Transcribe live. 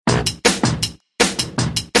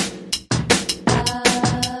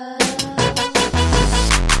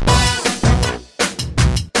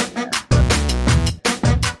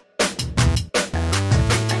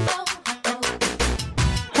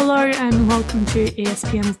welcome to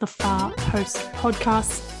ESPN's The Far Post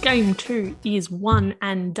podcast. Game 2 is one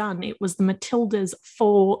and done. It was the Matildas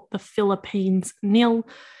 4, the Philippines 0.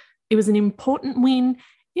 It was an important win.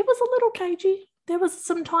 It was a little cagey. There was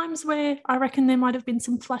some times where I reckon there might have been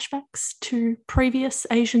some flashbacks to previous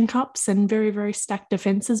Asian Cups and very, very stacked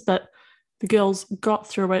defences, but the girls got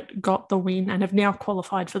through it, got the win, and have now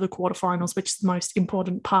qualified for the quarterfinals, which is the most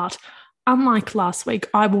important part. Unlike last week,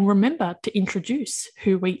 I will remember to introduce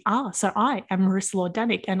who we are. So I am Marissa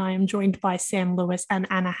Lordanic, and I am joined by Sam Lewis and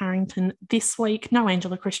Anna Harrington this week. No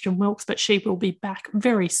Angela Christian Wilkes, but she will be back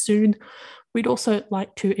very soon. We'd also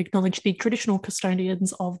like to acknowledge the traditional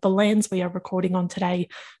custodians of the lands we are recording on today,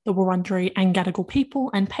 the Wurundjeri and Gadigal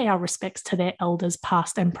people, and pay our respects to their elders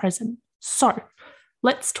past and present. So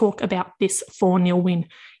let's talk about this 4-0 win.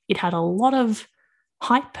 It had a lot of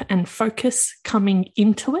hype and focus coming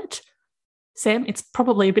into it. Sam, it's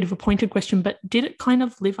probably a bit of a pointed question, but did it kind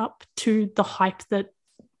of live up to the hype that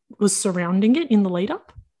was surrounding it in the lead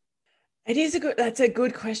up? That's a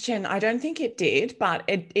good question. I don't think it did, but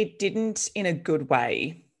it didn't in a good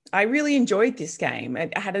way. I really enjoyed this game.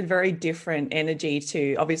 It had a very different energy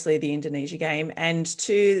to obviously the Indonesia game and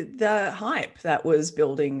to the hype that was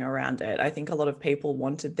building around it. I think a lot of people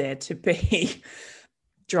wanted there to be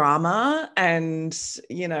drama and,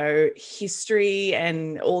 history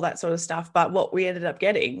and all that sort of stuff. But what we ended up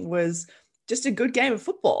getting was just a good game of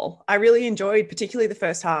football. I really enjoyed, particularly the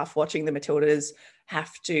first half, watching the Matildas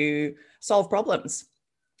have to solve problems.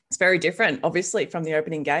 It's very different, obviously, from the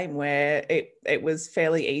opening game where it was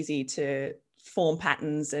fairly easy to form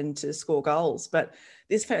patterns and to score goals. But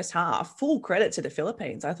this first half, full credit to the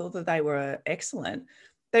Philippines. I thought that they were excellent.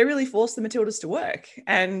 They really forced the Matildas to work.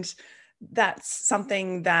 And that's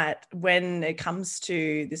something that when it comes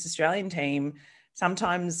to this Australian team,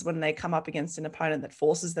 sometimes when they come up against an opponent that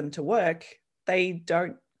forces them to work, they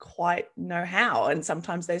don't quite know how. And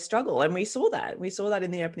sometimes they struggle. And we saw that. We saw that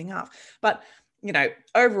in the opening half. But,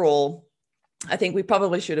 overall, I think we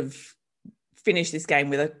probably should have finished this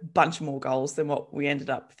game with a bunch more goals than what we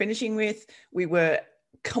ended up finishing with. We were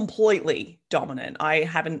completely dominant. I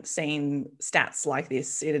haven't seen stats like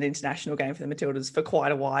this in an international game for the Matildas for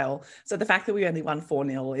quite a while. So the fact that we only won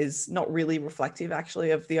 4-0 is not really reflective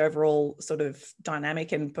actually of the overall sort of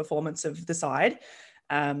dynamic and performance of the side.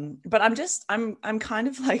 But I'm just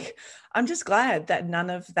glad that none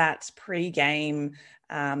of that pre-game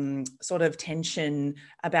sort of tension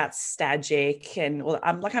about Stajic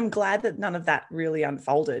I'm glad that none of that really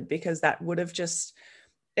unfolded, because that would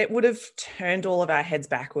have turned all of our heads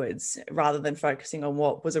backwards rather than focusing on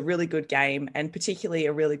what was a really good game and particularly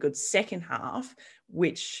a really good second half,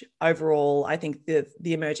 which overall I think the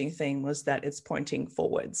emerging theme was that it's pointing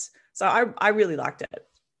forwards. So I really liked it.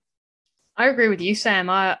 I agree with you, Sam.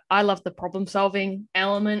 I love the problem-solving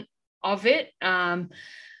element of it.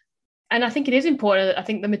 And I think it is important. I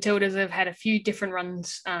think the Matildas have had a few different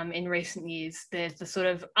runs in recent years. There's the sort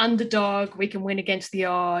of underdog, we can win against the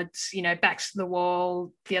odds, backs to the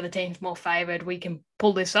wall, the other team's more favoured, we can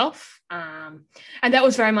pull this off. And that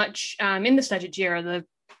was very much in the Stajic era,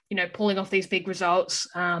 pulling off these big results.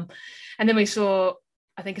 And then we saw,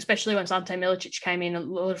 I think, especially once Ante Milicic came in, a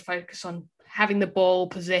lot of focus on having the ball,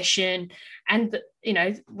 possession, and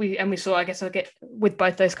we saw, I guess, with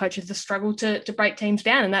both those coaches, the struggle to break teams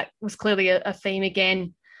down, and that was clearly a theme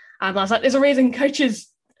again last night. There's a reason coaches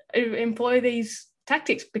employ these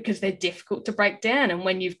tactics, because they're difficult to break down, and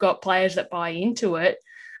when you've got players that buy into it,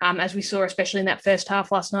 as we saw especially in that first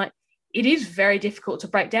half last night, it is very difficult to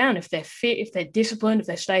break down if they're fit, if they're disciplined, if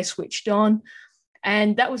they stay switched on,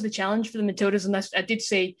 and that was the challenge for the Matildas. And I did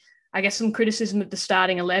see, I guess, some criticism of the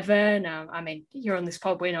starting 11. You're on this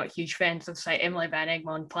pod, we're not huge fans of, say, Emily Van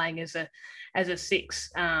Egmond playing as a 6.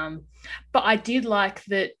 But I did like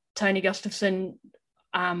that Tony Gustafson,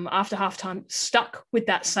 after halftime, stuck with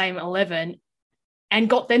that same 11 and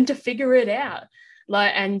got them to figure it out.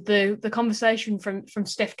 And the conversation from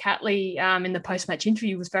Steph Catley in the post-match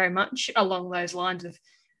interview was very much along those lines of,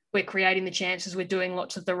 we're creating the chances, we're doing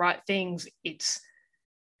lots of the right things.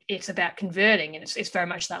 It's about converting, and it's very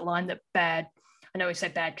much that line that I know we say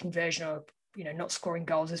bad conversion or not scoring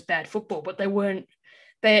goals is bad football, but they weren't.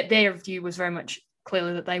 Their view was very much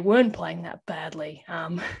clearly that they weren't playing that badly.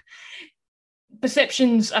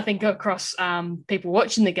 Perceptions, I think, across people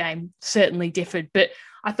watching the game certainly differed, but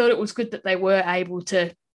I thought it was good that they were able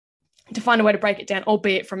to find a way to break it down,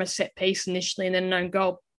 albeit from a set piece initially and then an own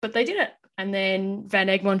goal. But they did it, and then Van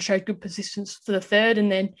Egmond showed good persistence for the third,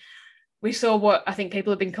 and then we saw what I think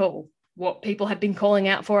people had been calling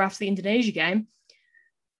out for after the Indonesia game.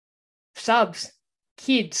 Subs,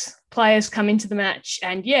 kids, players come into the match.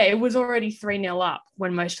 And yeah, it was already 3-0 up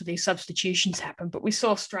when most of these substitutions happened, but we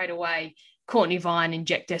saw straight away Courtney Vine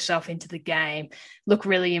inject herself into the game, look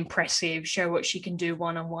really impressive, show what she can do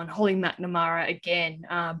one-on-one. Holly McNamara, again,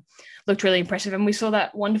 looked really impressive. And we saw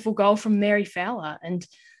that wonderful goal from Mary Fowler. And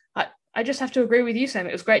I just have to agree with you, Sam.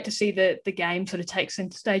 It was great to see the game sort of take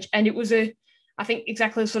center stage. And it was I think,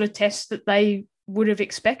 exactly the sort of test that they would have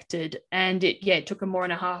expected. And it took them more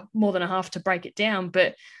than a half to break it down.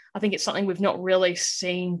 But I think it's something we've not really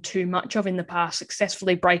seen too much of in the past,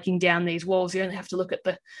 successfully breaking down these walls. You only have to look at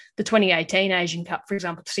the 2018 Asian Cup, for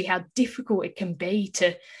example, to see how difficult it can be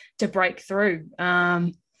to break through.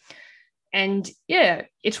 And yeah,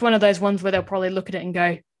 it's one of those ones where they'll probably look at it and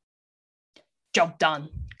go, job done,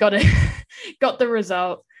 got the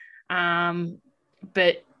result.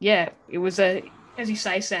 But yeah, it was as you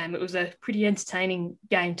say, Sam, it was a pretty entertaining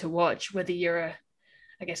game to watch, whether you're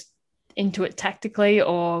into it tactically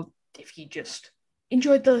or if you just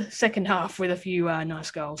enjoyed the second half with a few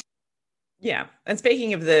nice goals. Yeah. And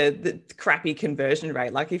speaking of the crappy conversion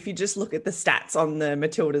rate, like if you just look at the stats on the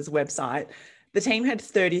Matildas website, the team had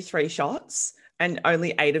 33 shots and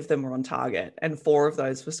only 8 of them were on target and 4 of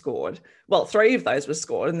those were scored. Well, 3 of those were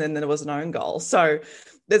scored and then there was an own goal. So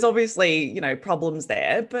there's obviously, problems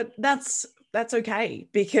there, but that's okay,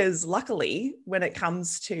 because luckily when it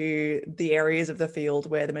comes to the areas of the field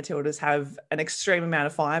where the Matildas have an extreme amount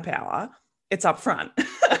of firepower, it's up front.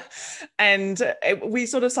 And we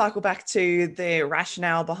sort of cycle back to the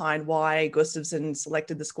rationale behind why Gustafsson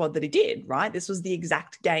selected the squad that he did, right? This was the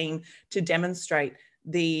exact game to demonstrate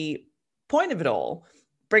the point of it all.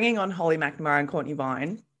 Bringing on Holly McNamara and Courtney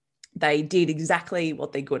Vine, they did exactly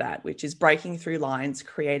what they're good at, which is breaking through lines,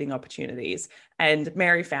 creating opportunities. And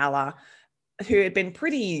Mary Fowler, who had been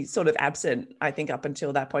pretty sort of absent, I think, up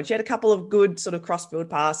until that point. She had a couple of good sort of cross-field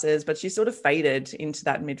passes, but she sort of faded into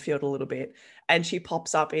that midfield a little bit. And she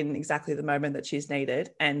pops up in exactly the moment that she's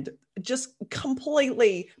needed and just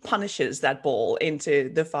completely punishes that ball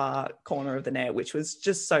into the far corner of the net, which was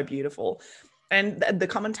just so beautiful. And the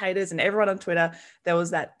commentators and everyone on Twitter, there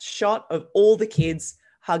was that shot of all the kids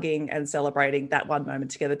hugging and celebrating that one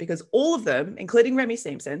moment together, because all of them, including Remy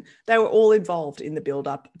Simpson, they were all involved in the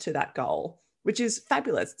build-up to that goal, which is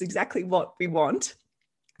fabulous. It's exactly what we want.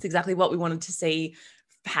 It's exactly what we wanted to see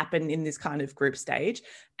happen in this kind of group stage.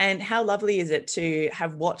 And how lovely is it to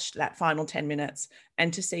have watched that final 10 minutes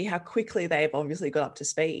and to see how quickly they've obviously got up to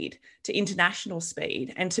speed, to international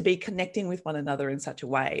speed, and to be connecting with one another in such a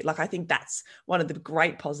way. Like, I think that's one of the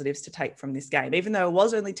great positives to take from this game. Even though it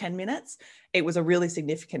was only 10 minutes, it was a really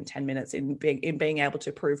significant 10 minutes in being able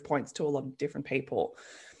to prove points to a lot of different people.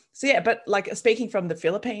 So yeah, but like speaking from the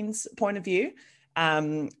Philippines point of view,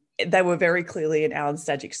 they were very clearly an Alan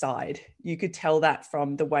Stajic side. You could tell that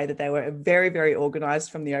from the way that they were very, very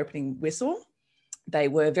organised from the opening whistle. They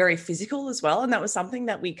were very physical as well. And that was something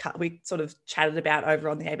that we sort of chatted about over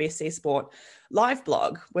on the ABC Sport live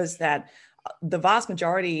blog, was that the vast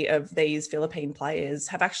majority of these Philippine players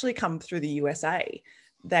have actually come through the USA.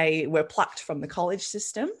 They were plucked from the college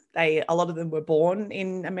system. A lot of them were born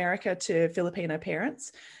in America to Filipino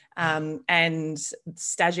parents. And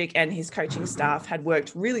Stajic and his coaching staff had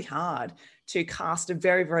worked really hard to cast a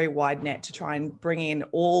very, very wide net to try and bring in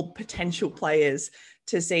all potential players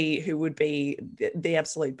to see who would be the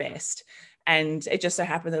absolute best. And it just so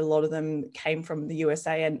happened that a lot of them came from the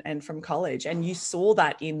USA and from college. And you saw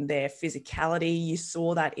that in their physicality. You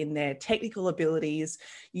saw that in their technical abilities.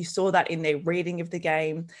 You saw that in their reading of the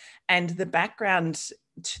game. And the background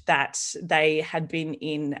that they had been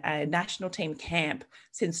in a national team camp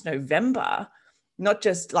since November, not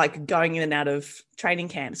just like going in and out of training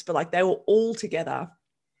camps, but like they were all together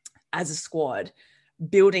as a squad,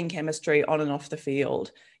 building chemistry on and off the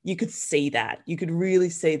field. You could see that. You could really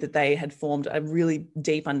see that they had formed a really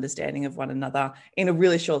deep understanding of one another in a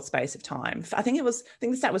really short space of time. I think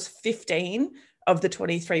the stat was 15 of the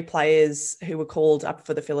 23 players who were called up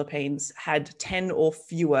for the Philippines had 10 or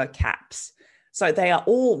fewer caps. So they are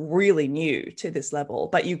all really new to this level,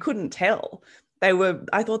 but you couldn't tell.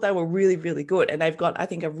 I thought they were really, really good. And they've got, I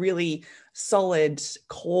think, a really solid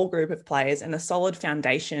core group of players and a solid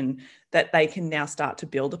foundation that they can now start to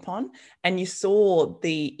build upon. And you saw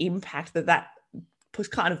the impact that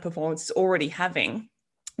kind of performance is already having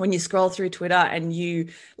when you scroll through Twitter and you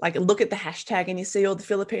like look at the hashtag and you see all the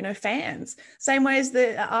Filipino fans, same way as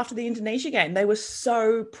after the Indonesia game, they were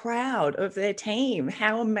so proud of their team.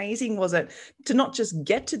 How amazing was it to not just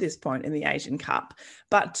get to this point in the Asian Cup,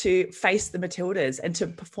 but to face the Matildas and to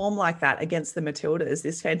perform like that against the Matildas,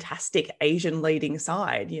 this fantastic Asian leading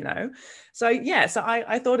side, you know? So yeah, so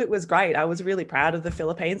I thought it was great. I was really proud of the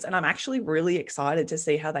Philippines, and I'm actually really excited to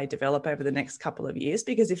see how they develop over the next couple of years,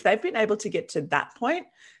 because if they've been able to get to that point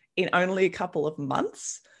in only a couple of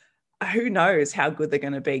months, who knows how good they're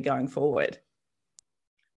going to be going forward.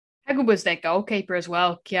 How good was their goalkeeper as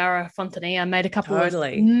well? Chiara Fontanilla made a couple of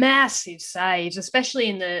massive saves, especially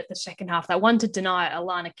in the second half. That one to deny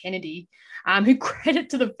Alana Kennedy, who, credit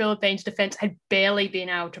to the Philippines defence, had barely been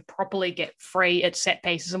able to properly get free at set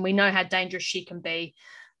pieces. And we know how dangerous she can be.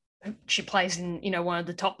 She plays in, one of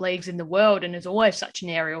the top leagues in the world and is always such an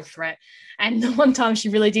aerial threat. And the one time she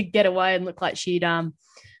really did get away and looked like she'd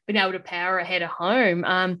been able to power a header home.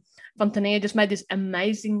 Fontanilla just made this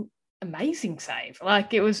amazing save.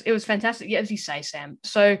 Like it was fantastic. Yeah, as you say, Sam,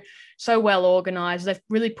 so well organized. They've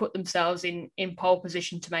really put themselves in pole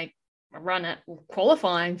position to make a run at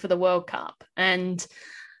qualifying for the World Cup, and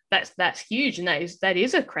that's huge. And that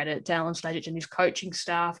is a credit to Alan Stajcic and his coaching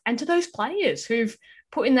staff, and to those players who've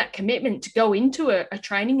put in that commitment to go into a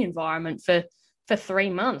training environment for 3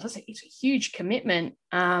 months. It's a huge commitment.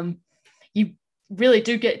 You really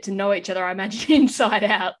do get to know each other, I imagine, inside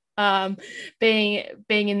out. Being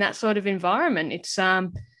in that sort of environment, it's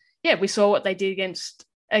we saw what they did against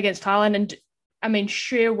Thailand, and I mean,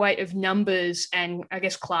 sheer weight of numbers and I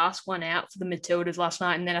guess class won out for the Matildas last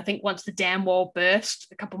night. And then I think once the dam wall burst,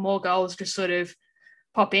 a couple more goals just sort of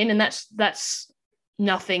pop in, and that's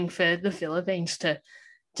nothing for the Philippines to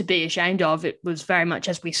be ashamed of. It was very much,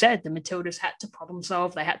 as we said, the Matildas had to problem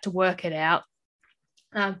solve, they had to work it out.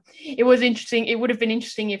 It was interesting. It would have been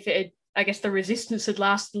interesting if I guess the resistance had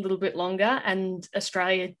lasted a little bit longer and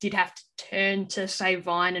Australia did have to turn to, say,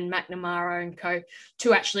 Vine and McNamara and co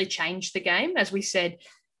to actually change the game. As we said,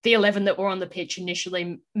 the 11 that were on the pitch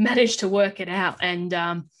initially managed to work it out. And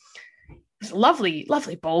it was a lovely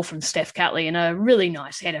ball from Steph Catley and a really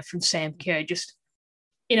nice header from Sam Kerr, just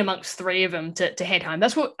in amongst three of them to head home.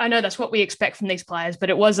 That's what we expect from these players, but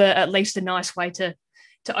it was at least a nice way to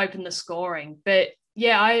open the scoring. But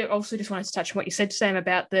yeah, I also just wanted to touch on what you said, Sam,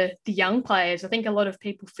 about the young players. I think a lot of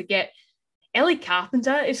people forget Ellie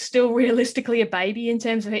Carpenter is still realistically a baby in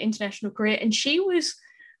terms of her international career. And she was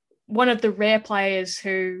one of the rare players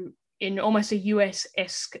who, in almost a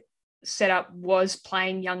US-esque setup, was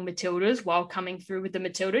playing young Matildas while coming through with the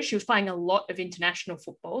Matildas. She was playing a lot of international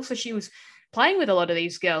football. So she was playing with a lot of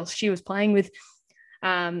these girls. She was playing with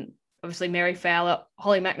obviously Mary Fowler,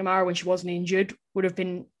 Holly McNamara, when she wasn't injured, would have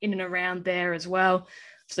been in and around there as well.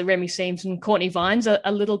 So Remy Seams and Courtney Vines are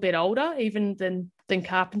a little bit older even than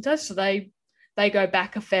Carpenter. So they go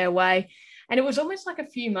back a fair way. And it was almost like a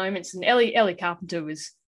few moments. And Ellie Carpenter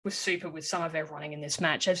was super with some of her running in this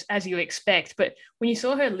match, as you expect. But when you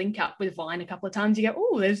saw her link up with Vine a couple of times, you go,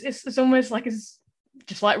 oh, it's almost like it's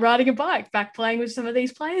just like riding a bike, back playing with some of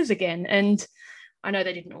these players again. And I know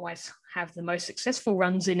they didn't always have the most successful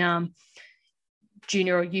runs in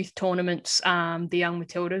junior or youth tournaments, the young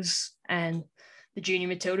Matildas and the junior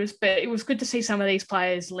Matildas, but it was good to see some of these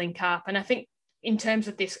players link up. And I think in terms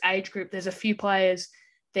of this age group, there's a few players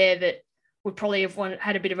there that would probably have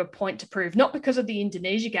had a bit of a point to prove, not because of the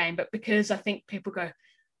Indonesia game, but because I think people go,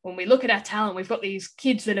 when we look at our talent, we've got these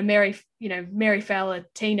kids that are Mary Fowler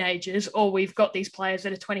teenagers, or we've got these players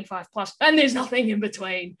that are 25 plus, and there's nothing in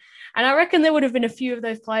between. And I reckon there would have been a few of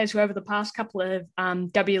those players who over the past couple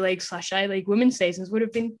of W League/A League women's seasons would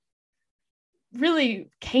have been really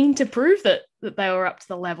keen to prove that they were up to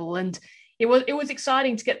the level. And it was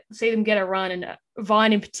exciting to see them get a run. And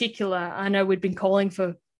Vine in particular, I know we'd been calling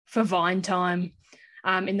for Vine time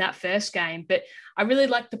in that first game, but I really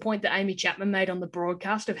liked the point that Amy Chapman made on the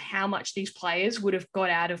broadcast of how much these players would have got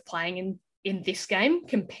out of playing in this game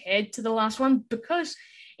compared to the last one, because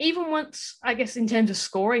even once, I guess, in terms of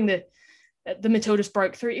scoring, the Matildas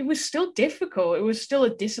broke through, it was still difficult. It was still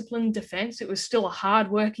a disciplined defense. It was still a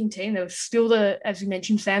hard-working team. There was still as you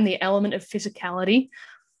mentioned, Sam, the element of physicality.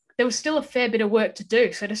 There was still a fair bit of work to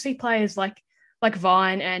do. So to see players like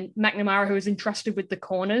Vine and McNamara, who was entrusted with the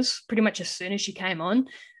corners pretty much as soon as she came on,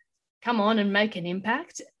 come on and make an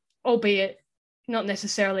impact, albeit not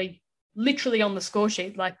necessarily literally on the score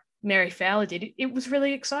sheet like Mary Fowler did. It was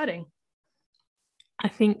really exciting. I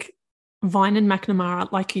think Vine and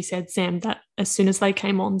McNamara, like you said, Sam, that as soon as they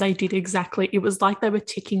came on, they did exactly, it was like they were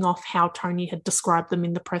ticking off how Tony had described them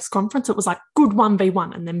in the press conference. It was like good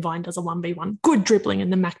 1v1, and then Vine does a 1v1, good dribbling,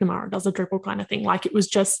 and then McNamara does a dribble kind of thing. Like, it was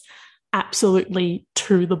just absolutely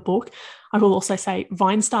to the book. I will also say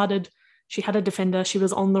Vine started, she had a defender, she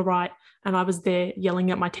was on the right, and I was there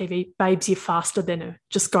yelling at my TV, babes, you're faster than her.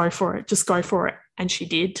 Just go for it. Just go for it. And she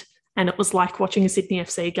did. And it was like watching a Sydney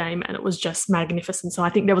FC game, and it was just magnificent. So I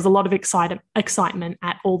think there was a lot of excitement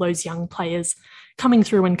at all those young players coming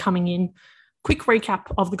through and coming in. Quick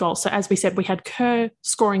recap of the goals. So as we said, we had Kerr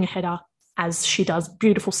scoring a header, as she does.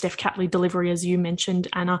 Beautiful Steph Catley delivery, as you mentioned,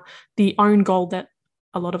 Anna. The own goal that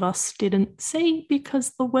a lot of us didn't see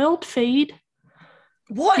because the world feed.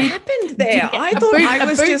 What happened there? I thought I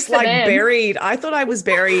was just like buried. I thought I was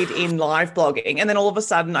buried in live blogging. And then all of a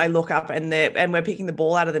sudden I look up and we're picking the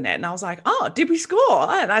ball out of the net. And I was like, oh, did we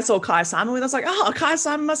score? And I saw Kai Simon. And I was like, oh, Kai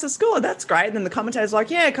Simon must have scored. That's great. And then the commentator's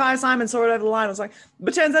like, yeah, Kai Simon saw it over the line. I was like,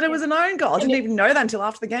 but turns out it was an own goal. I didn't even know that until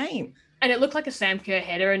after the game. And it looked like a Sam Kerr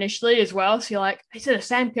header initially as well. So you're like, is it a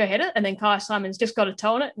Sam Kerr header? And then Kai Simon's just got a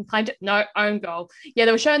toe on it and claimed it. No, own goal. Yeah,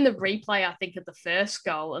 they were showing the replay, I think, of the first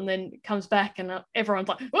goal. And then it comes back and everyone's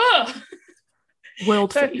like, whoa!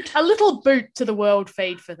 World feed. A little boot to the world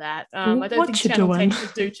feed for that. I don't think Channel 10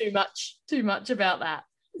 should do too much about that.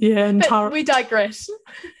 Yeah, and we digress.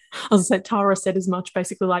 As I said, Tara said as much,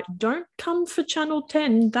 basically like, don't come for Channel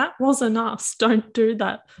 10. That wasn't us. Don't do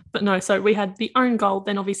that. But no, so we had the own goal,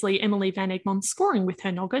 then obviously Emily Van Egmond scoring with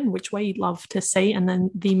her noggin, which we love to see, and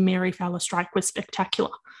then the Mary Fowler strike was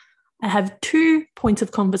spectacular. I have 2 points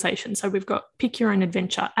of conversation. So we've got pick your own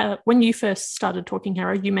adventure. When you first started talking,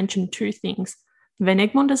 Hera, you mentioned 2 things. Van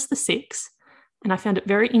Egmond is the 6, and I found it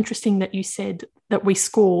very interesting that you said that we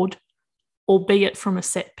scored, albeit from a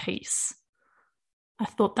set piece. I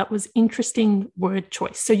thought that was interesting word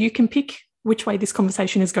choice. So you can pick which way this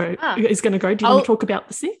conversation is going to go. Do you want to talk about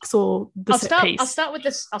the 6 or the set piece? I'll start with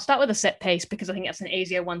this. I'll start with the set piece because I think that's an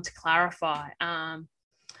easier one to clarify.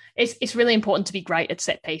 It's really important to be great at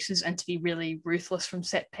set pieces and to be really ruthless from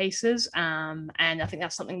set pieces. And I think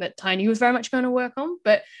that's something that Tony was very much going to work on.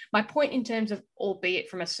 But my point in terms of albeit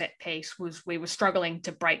from a set piece was we were struggling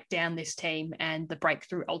to break down this team, and the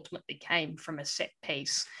breakthrough ultimately came from a set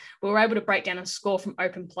piece. We were able to break down and score from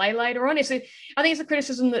open play later on. I think it's a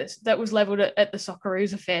criticism that was levelled at the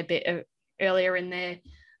Socceroos a fair bit earlier in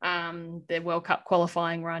their World Cup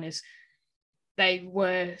qualifying run is they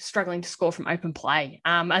were struggling to score from open play.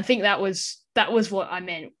 I think that was what I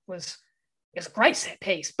meant was it's a great set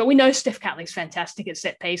piece, but we know Steph Catley's fantastic at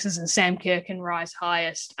set pieces and Sam Kerr can rise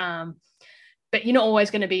highest. But you're not always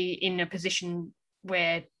going to be in a position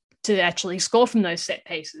where to actually score from those set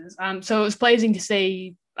pieces. So it was pleasing to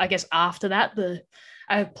see, I guess, after that,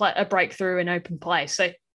 a breakthrough in open play. So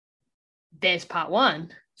there's part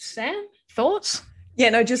 1. Sam, thoughts? Yeah,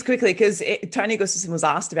 no, just quickly, because Tony Gustafson was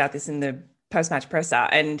asked about this in the post-match presser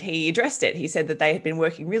and he addressed it. He said that they had been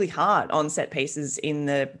working really hard on set pieces in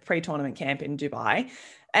the pre-tournament camp in Dubai,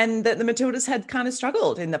 and that the Matildas had kind of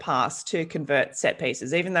struggled in the past to convert set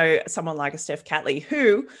pieces, even though someone like a Steph Catley,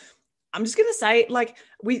 who I'm just going to say, like,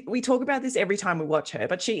 we talk about this every time we watch her,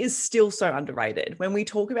 but she is still so underrated. When we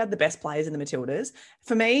talk about the best players in the Matildas,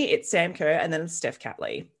 for me, it's Sam Kerr, and then it's Steph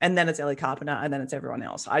Catley, and then it's Ellie Carpenter, and then it's everyone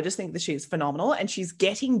else. I just think that she's phenomenal, and she's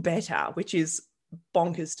getting better, which is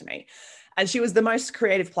bonkers to me. And she was the most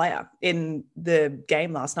creative player in the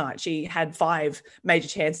game last night. She had 5 major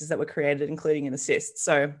chances that were created, including an assist.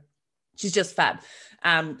 So she's just fab.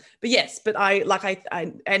 But yes, but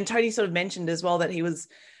and Tony sort of mentioned as well that he was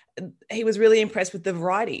really impressed with the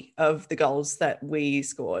variety of the goals that we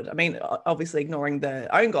scored. I mean, obviously ignoring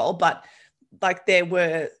the own goal, but like there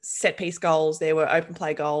were set piece goals, there were open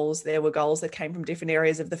play goals, there were goals that came from different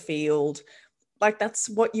areas of the field. Like that's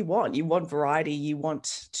what you want. You want variety. You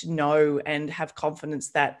want to know and have confidence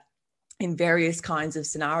that in various kinds of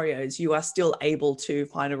scenarios, you are still able to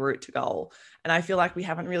find a route to goal. And I feel like we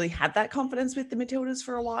haven't really had that confidence with the Matildas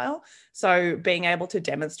for a while. So being able to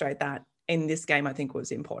demonstrate that in this game, I think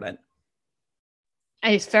was important.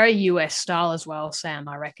 And it's very US style as well, Sam,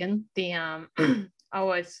 I reckon. I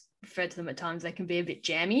always refer to them at times, they can be a bit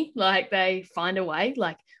jammy. Like they find a way,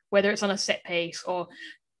 like whether it's on a set piece or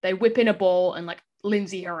they whip in a ball and like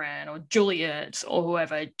Lindsay Horan or Juliet or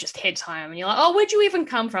whoever just heads home and you're like, oh, where'd you even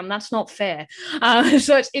come from? That's not fair.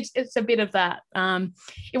 So it's a bit of that.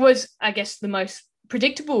 It was, I guess, the most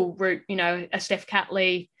predictable route, a Steph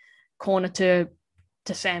Catley corner to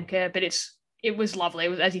Sam Kerr, but it was lovely. It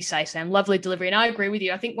was, as you say, Sam, lovely delivery. And I agree with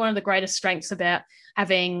you. I think one of the greatest strengths about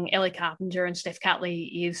having Ellie Carpenter and Steph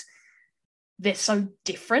Catley is they're so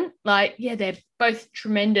different. Like, yeah, they're both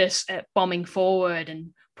tremendous at bombing forward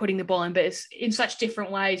and putting the ball in, but it's in such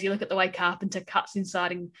different ways. You look at the way Carpenter cuts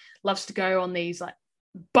inside and loves to go on these like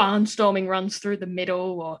barnstorming runs through the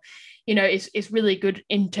middle, or, you know, is really good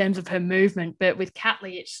in terms of her movement. But with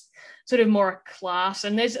Catley, it's sort of more a class,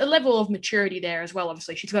 and there's a level of maturity there as well.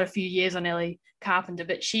 Obviously, she's got a few years on Ellie Carpenter,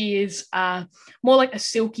 but she is more like a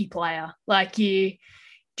silky player, like you.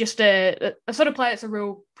 Just a sort of player that's a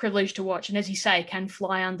real privilege to watch. And as you say, can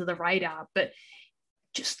fly under the radar, but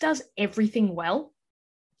just does everything well.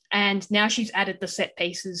 And now she's added the set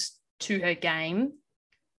pieces to her game.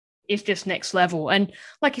 It's just next level. And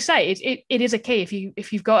like you say, it is a key.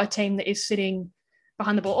 If you've got a team that is sitting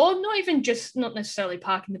behind the ball, or not necessarily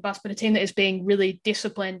parking the bus, but a team that is being really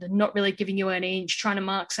disciplined and not really giving you an inch, trying to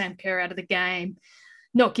mark Sam Kerr out of the game,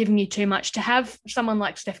 not giving you too much, to have someone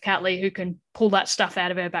like Steph Catley who can pull that stuff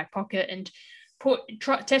out of her back pocket and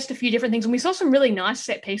test a few different things. And we saw some really nice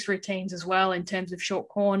set piece routines as well, in terms of short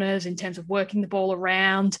corners, in terms of working the ball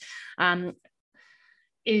around. That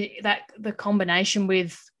the combination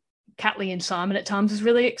with Catley and Simon at times is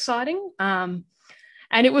really exciting. And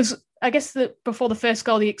it was, I guess, before the first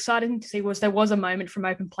goal, the exciting to see was there was a moment from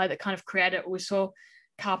open play that kind of created it. We saw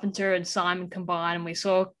Carpenter and Simon combine, and we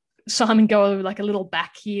saw Simon go like a little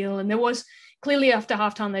back heel, and there was clearly after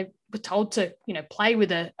halftime they were told to, you know, play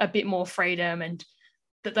with a bit more freedom, and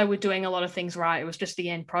that they were doing a lot of things right. It was just the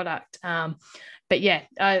end product. But yeah,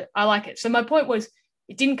 I like it. So my point was,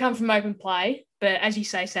 it didn't come from open play, but as you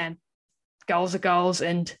say, Sam, goals are goals,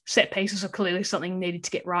 and set pieces are clearly something needed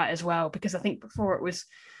to get right as well, because I think before it was,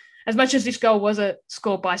 as much as this goal was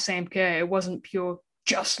scored by Sam Kerr, it wasn't pure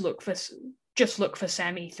just look for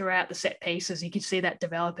Sammy throughout the set pieces. You could see that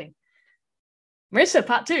developing. Marissa,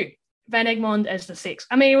 part 2, Van Egmond as the 6.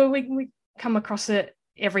 I mean, we come across it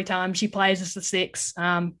every time she plays as the 6.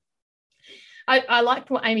 I liked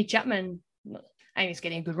what Amy Chapman, Amy's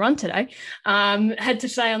getting a good run today, had to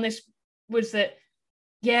say on this, was that,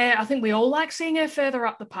 yeah, I think we all like seeing her further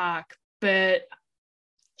up the park, but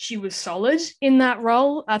she was solid in that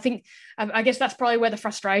role. I guess that's probably where the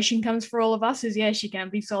frustration comes for all of us, is, yeah, she can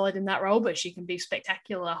be solid in that role, but she can be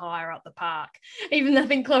spectacular higher up the park. Even I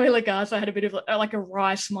think Chloe Lagarde had a bit of like a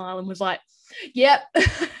wry smile and was like, yep.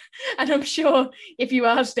 And I'm sure if you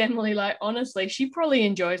asked Emily, like, honestly, she probably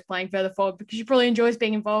enjoys playing further forward, because she probably enjoys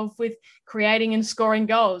being involved with creating and scoring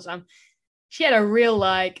goals. She had a real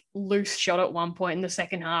like loose shot at one point in the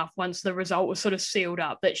second half, once the result was sort of sealed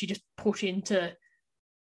up, that she just put into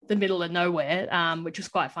the middle of nowhere, which was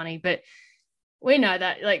quite funny. But we know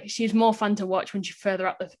that like she's more fun to watch when she's further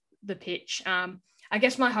up the pitch. I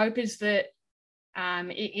guess my hope is that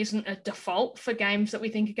it isn't a default for games that we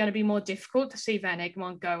think are going to be more difficult to see Van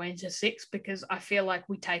Egmond go into 6, because I feel like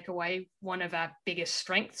we take away one of our biggest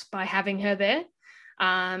strengths by having her there.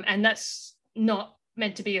 And that's not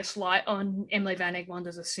meant to be a slight on Emily Van Egmond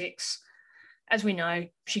as a 6. As we know,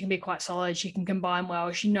 she can be quite solid. She can combine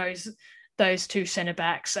well. She knows those two centre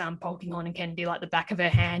backs, Polkinghorne and Kennedy, like the back of her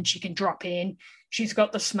hand. She can drop in. She's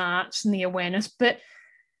got the smarts and the awareness, but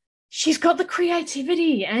she's got the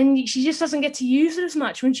creativity, and she just doesn't get to use it as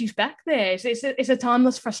much when she's back there. It's a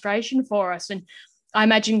timeless frustration for us. And I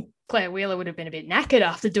imagine Claire Wheeler would have been a bit knackered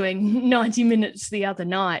after doing 90 minutes the other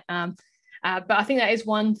night. But I think that is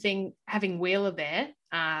one thing, having Wheeler there.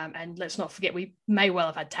 And let's not forget, we may well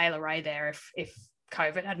have had Taylor Ray there if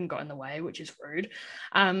COVID hadn't got in the way, which is rude.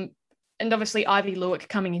 And obviously Ivy Lewick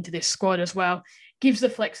coming into this squad as well gives the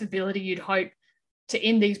flexibility you'd hope to,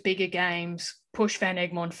 in these bigger games, push Van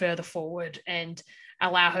Egmond further forward and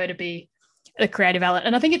allow her to be a creative element.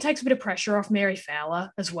 And I think it takes a bit of pressure off Mary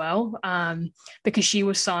Fowler as well, because she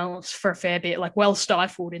was silenced for a fair bit, like well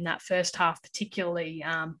stifled in that first half, particularly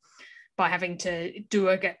by having to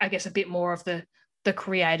do, I guess, a bit more of the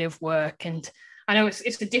creative work. And I know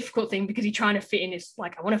it's a difficult thing, because you're trying to fit in. It's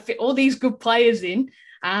like, I want to fit all these good players in,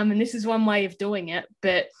 and this is one way of doing it.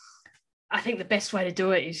 But I think the best way to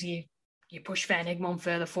do it is you push Van Egmond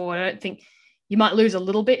further forward. I don't think you might lose a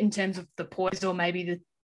little bit in terms of the poise or maybe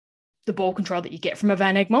the ball control that you get from a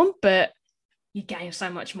Van Egmond, but you gain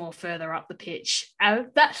so much more further up the pitch.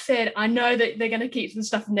 That said, I know that they're going to keep some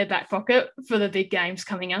stuff in their back pocket for the big games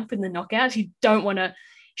coming up in the knockouts. You don't want to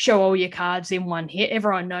show all your cards in one hit.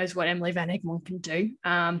 Everyone knows what Emily Van Egmond can do.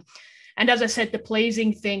 And as I said, the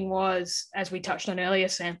pleasing thing was, as we touched on earlier,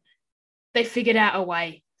 Sam, they figured out a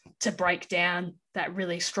way to break down that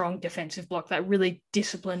really strong defensive block, that really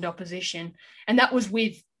disciplined opposition. And that was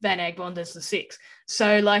with Van Egmond as the 6.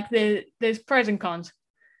 So like there's pros and cons,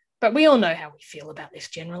 but we all know how we feel about this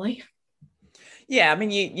generally. Yeah, I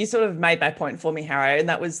mean, you sort of made my point for me, Harrow, and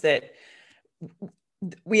that was that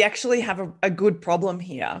we actually have a good problem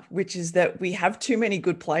here, which is that we have too many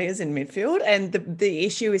good players in midfield. And the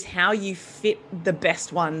issue is how you fit the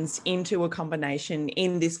best ones into a combination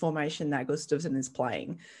in this formation that Gustafsson is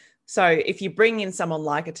playing. So if you bring in someone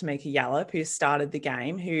like a Tamika Yallop, who started the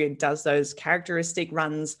game, who does those characteristic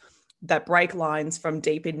runs that break lines from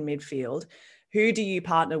deep in midfield, who do you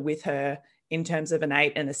partner with her in terms of an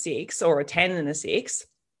 8 and a 6 or a 10 and a 6?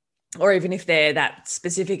 Or even if they're that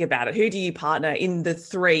specific about it, who do you partner in the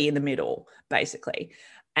 3 in the middle, basically?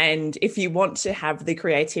 And if you want to have the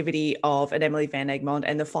creativity of an Emily Van Egmond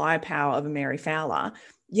and the firepower of a Mary Fowler,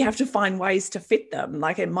 you have to find ways to fit them.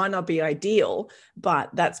 Like, it might not be ideal, but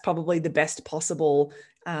that's probably the best possible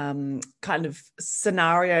kind of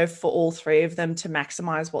scenario for all three of them to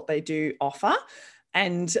maximize what they do offer.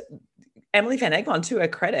 And Emily Van Egmond, to her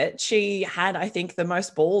credit, she had, I think, the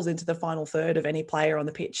most balls into the final third of any player on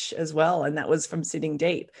the pitch as well. And that was from sitting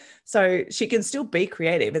deep. So she can still be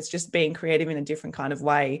creative. It's just being creative in a different kind of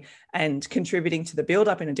way and contributing to the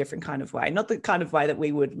build-up in a different kind of way. Not the kind of way that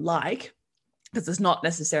we would like, because it's not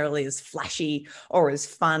necessarily as flashy or as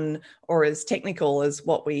fun or as technical as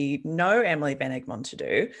what we know Emily Van Egmond to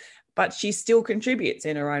do, but she still contributes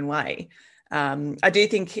in her own way. I do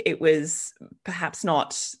think it was perhaps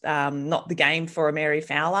not the game for a Mary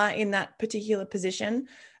Fowler in that particular position.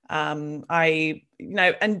 And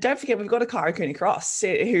don't forget, we've got a Kyra Cooney-Cross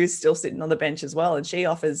who's still sitting on the bench as well, and she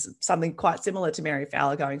offers something quite similar to Mary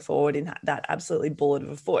Fowler going forward in that absolutely bullet of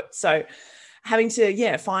a foot. So having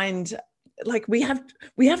to find, like, we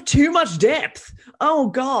have too much depth. Oh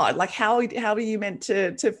God, like how are you meant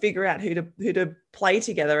to figure out who to play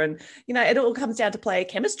together? And it all comes down to player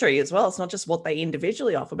chemistry as well. It's not just what they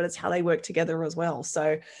individually offer, but it's how they work together as well.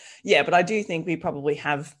 So yeah, but I do think we probably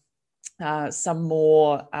have some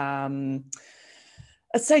more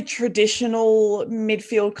let's say traditional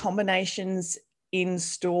midfield combinations in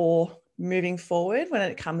store moving forward. When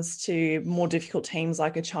it comes to more difficult teams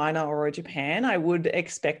like a China or a Japan, I would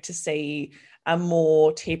expect to see a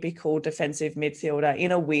more typical defensive midfielder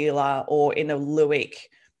in a Wheeler or in a Lewick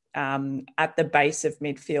at the base of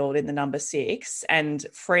midfield in the number 6, and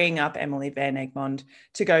freeing up Emily Van Egmond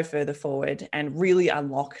to go further forward and really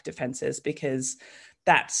unlock defences, because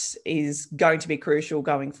that is going to be crucial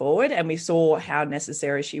going forward. And we saw how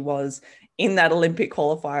necessary she was in that Olympic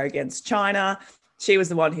qualifier against China. She was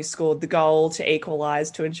the one who scored the goal to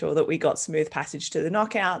equalise, to ensure that we got smooth passage to the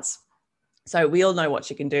knockouts. So we all know what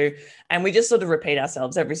she can do. And we just sort of repeat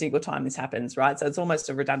ourselves every single time this happens, right? So it's almost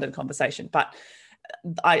a redundant conversation. But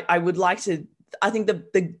I would like to, I think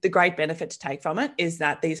the great benefit to take from it is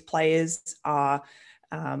that these players are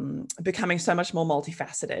becoming so much more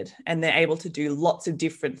multifaceted, and they're able to do lots of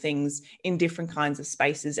different things in different kinds of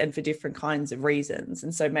spaces and for different kinds of reasons.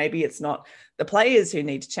 And so maybe it's not the players who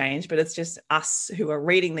need to change, but it's just us who are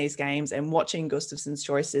reading these games and watching Gustafsson's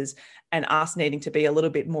choices, and us needing to be a little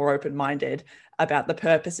bit more open-minded about the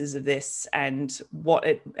purposes of this and what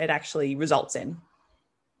it actually results in.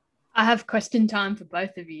 I have question time for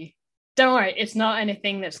both of you. Don't worry, it's not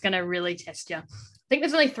anything that's going to really test you. I think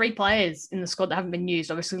there's only 3 players in the squad that haven't been used.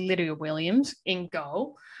 Obviously, Lydia Williams in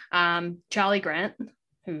goal, Charlie Grant,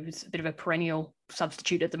 who's a bit of a perennial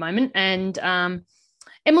substitute at the moment, and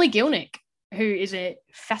Emily Gilnick, who is a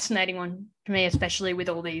fascinating one to me, especially with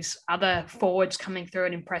all these other forwards coming through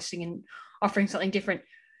and impressing and offering something different.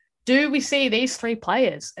 Do we see these 3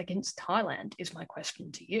 players against Thailand, is my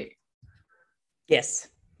question to you. Yes.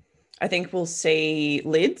 I think we'll see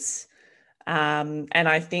Lids. And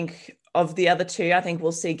I think of the other 2, I think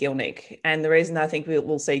we'll see Gilnick. And the reason I think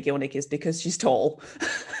we'll see Gilnick is because she's tall.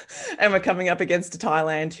 And we're coming up against a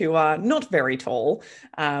Thailand who are not very tall.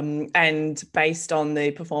 And based on the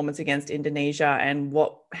performance against Indonesia and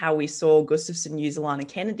how we saw Gustafsson use Alana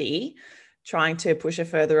Kennedy, trying to push her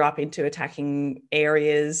further up into attacking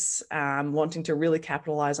areas, wanting to really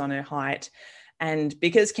capitalise on her height. And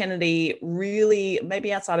because Kennedy really,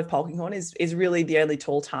 maybe outside of Polkinghorne, is really the only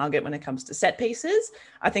tall target when it comes to set pieces,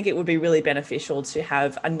 I think it would be really beneficial to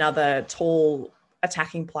have another tall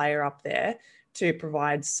attacking player up there to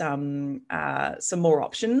provide some more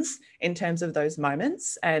options in terms of those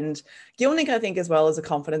moments. And Gilnick, I think, as well, is a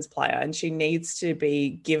confidence player, and she needs to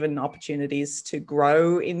be given opportunities to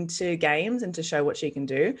grow into games and to show what she can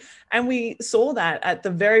do. And we saw that at the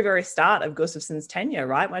very, very start of Gustafsson's tenure,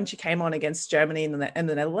 right? When she came on against Germany and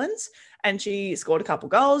the Netherlands, and she scored a couple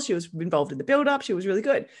goals. She was involved in the build-up. She was really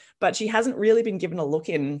good, but she hasn't really been given a look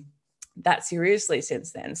in that seriously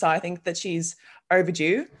since then. So I think that she's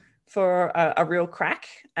overdue for a real crack.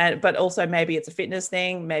 But also maybe it's a fitness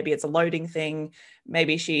thing, maybe it's a loading thing,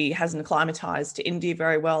 maybe she hasn't acclimatized to India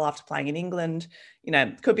very well after playing in England.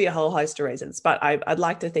 Could be a whole host of reasons. But I'd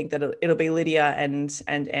like to think that it'll be Lydia and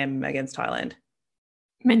Em against Thailand.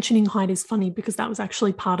 Mentioning height is funny because that was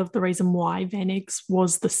actually part of the reason why Van Eggs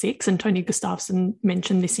was the 6. And Tony Gustafsson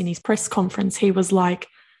mentioned this in his press conference. He was like,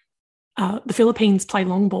 the Philippines play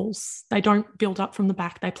long balls. They don't build up from the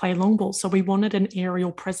back. They play long balls. So we wanted an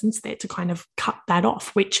aerial presence there to kind of cut that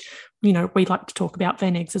off, which, we like to talk about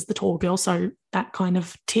Van Eggs as the tall girl. So that kind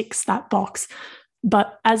of ticks that box.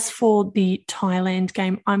 But as for the Thailand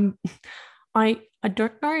game, I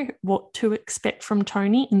don't know what to expect from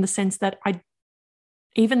Tony, in the sense that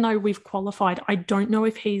even though we've qualified, I don't know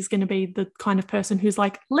if he's going to be the kind of person who's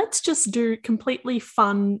like, let's just do completely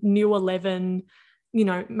fun, new 11,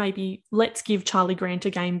 maybe let's give Charlie Grant a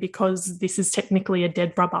game because this is technically a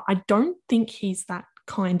dead rubber. I don't think he's that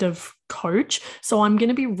kind of coach. So I'm going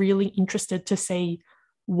to be really interested to see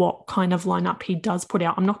what kind of lineup he does put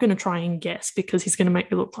out. I'm not going to try and guess because he's going to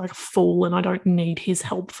make me look like a fool and I don't need his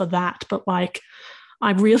help for that. But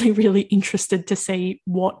I'm really, really interested to see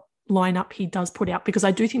what lineup he does put out, because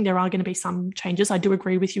I do think there are going to be some changes. I do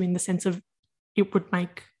agree with you in the sense of it would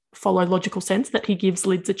follow logical sense that he gives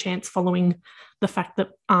Lids a chance following the fact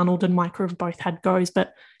that Arnold and Micah have both had goes.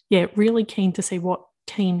 But yeah, really keen to see what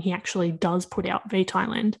team he actually does put out v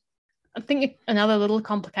Thailand. I think another little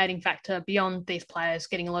complicating factor beyond these players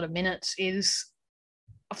getting a lot of minutes is,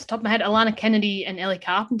 off the top of my head, Alana Kennedy and Ellie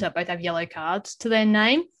Carpenter both have yellow cards to their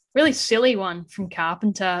name. Really silly one from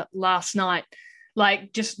Carpenter last night.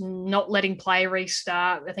 Just not letting play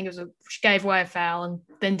restart. I think she gave away a foul and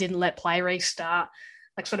then didn't let play restart.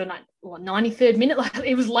 93rd minute.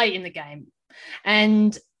 It was late in the game.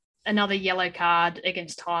 And another yellow card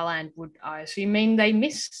against Thailand would, I assume, mean they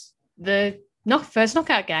miss the first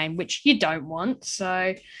knockout game, which you don't want.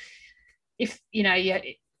 So if,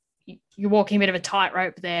 you're walking a bit of a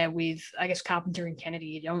tightrope there with, I guess, Carpenter and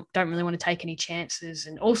Kennedy, you don't really want to take any chances.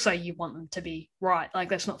 And also you want them to be right.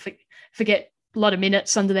 Let's not forget a lot of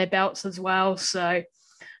minutes under their belts as well. So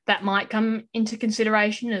that might come into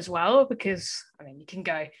consideration as well, because, you can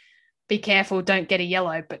go, be careful, don't get a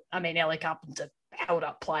yellow. But, Ellie Carpenter held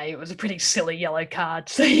up play. It was a pretty silly yellow card.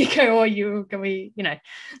 So you go,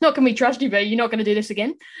 not can we trust you, but you're not going to do this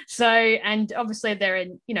again. So, and obviously they're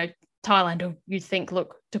in, Thailand, you'd think,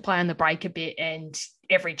 look to play on the break a bit, and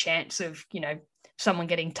every chance of, someone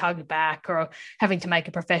getting tugged back or having to make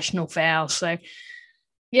a professional foul. So,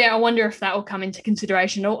 yeah, I wonder if that will come into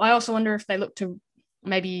consideration. I also wonder if they look to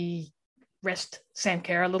maybe rest Sam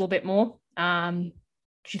Kerr a little bit more.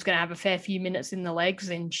 She's going to have a fair few minutes in the legs,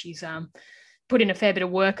 and she's put in a fair bit of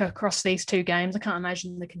work across these 2 games. I can't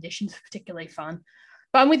imagine the conditions are particularly fun.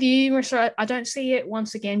 But I'm with you, Marissa. I don't see it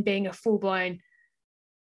once again being a full-blown,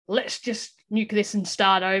 let's just nuke this and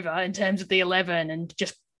start over in terms of the 11 and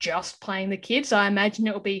just playing the kids. I imagine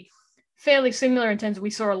it will be fairly similar in terms of we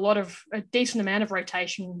saw a decent amount of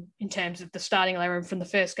rotation in terms of the starting 11 from the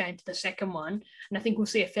first game to the second one. And I think we'll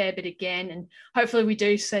see a fair bit again. And hopefully we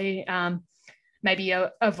do see maybe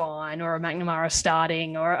a Vine or a McNamara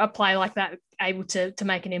starting, or a play like that able to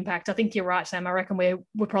make an impact. I think you're right, Sam. I reckon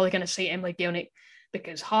we're probably going to see Emily Gielnik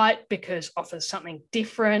because offers something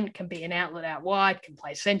different, can be an outlet out wide, can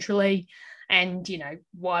play centrally. And,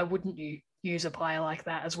 why wouldn't you use a player like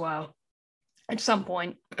that as well? At some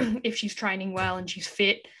point, if she's training well and she's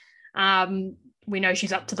fit, we know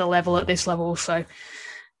she's up to the level at this level. So,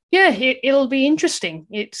 yeah, it'll be interesting.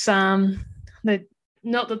 It's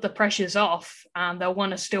not that the pressure's off. They'll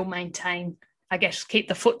want to still maintain, I guess, keep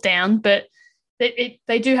the foot down, but they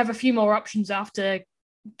do have a few more options after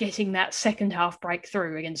getting that second half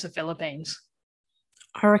breakthrough against the Philippines.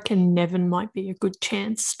 I reckon Nevin might be a good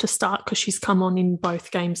chance to start because she's come on in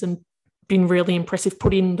both games and been really impressive.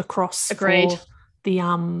 Put in the cross. Agreed. For the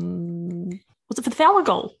was it for the Fowler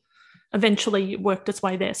goal? Eventually worked its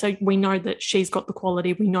way there. So we know that she's got the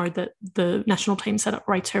quality. We know that the national team setup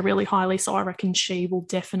rates her really highly. So I reckon she will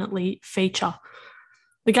definitely feature.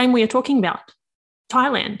 The game we are talking about,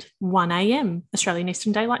 Thailand, 1 a.m. Australian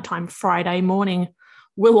Eastern Daylight Time, Friday morning.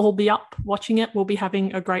 We'll all be up watching it. We'll be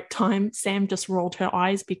having a great time. Sam just rolled her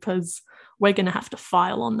eyes because we're going to have to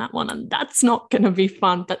file on that one, and that's not going to be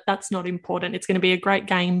fun, but that's not important. It's going to be a great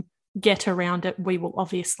game. Get around it. We will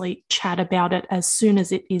obviously chat about it as soon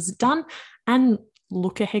as it is done and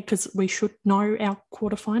look ahead, because we should know our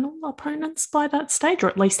quarterfinal opponents by that stage, or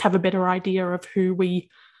at least have a better idea of who we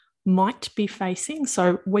might be facing.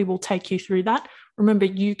 So we will take you through that. Remember,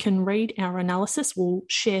 you can read our analysis. We'll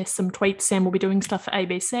share some tweets. Sam will be doing stuff for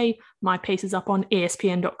ABC. My piece is up on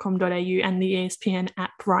espn.com.au and the ESPN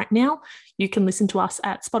app right now. You can listen to us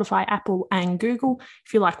at Spotify, Apple, and Google.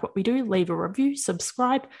 If you like what we do, leave a review,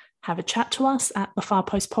 subscribe, have a chat to us at the Far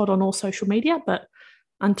Post Pod on all social media. But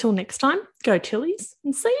until next time, go Tillies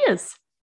and see yous.